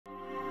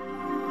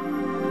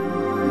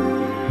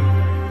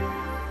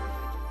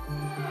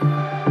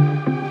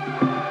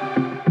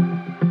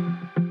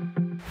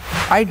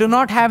I do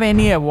not have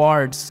any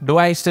awards. Do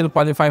I still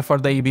qualify for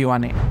the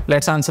EB1A?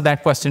 Let's answer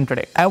that question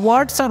today.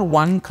 Awards are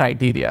one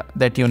criteria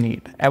that you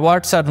need.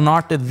 Awards are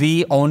not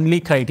the only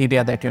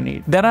criteria that you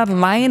need. There are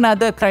 9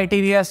 other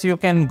criteria you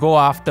can go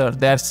after.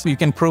 You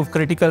can prove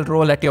critical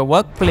role at your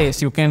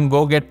workplace. You can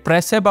go get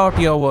press about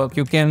your work.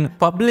 You can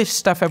publish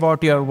stuff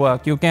about your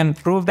work. You can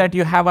prove that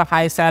you have a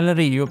high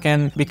salary. You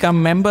can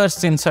become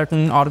members in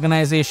certain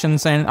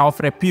organizations and of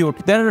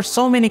repute. There are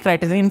so many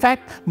criteria. In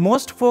fact,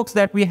 most folks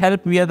that we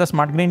help via the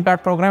Smart Green Card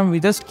program, we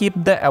just keep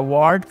the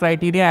award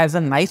criteria as a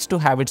nice to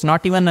have. It's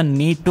not even a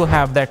need to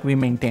have that we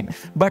maintain.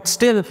 But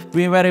still,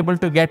 we were able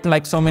to get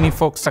like so many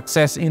folks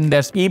success in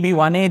their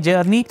EB1A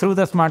journey through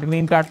the Smart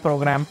Green Card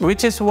program,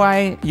 which is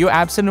why you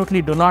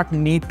absolutely do not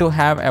need to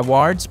have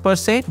awards per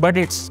se, but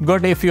it's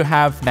good if you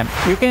have them.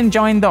 You can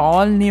join the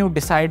all-new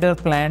Decider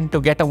plan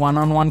to get a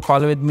one-on-one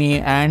call with me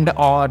and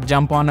or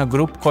jump on a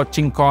group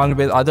coaching call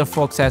with other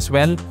folks as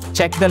well.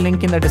 Check the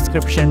link in the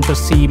description to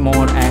see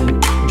more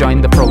and join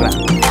the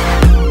program.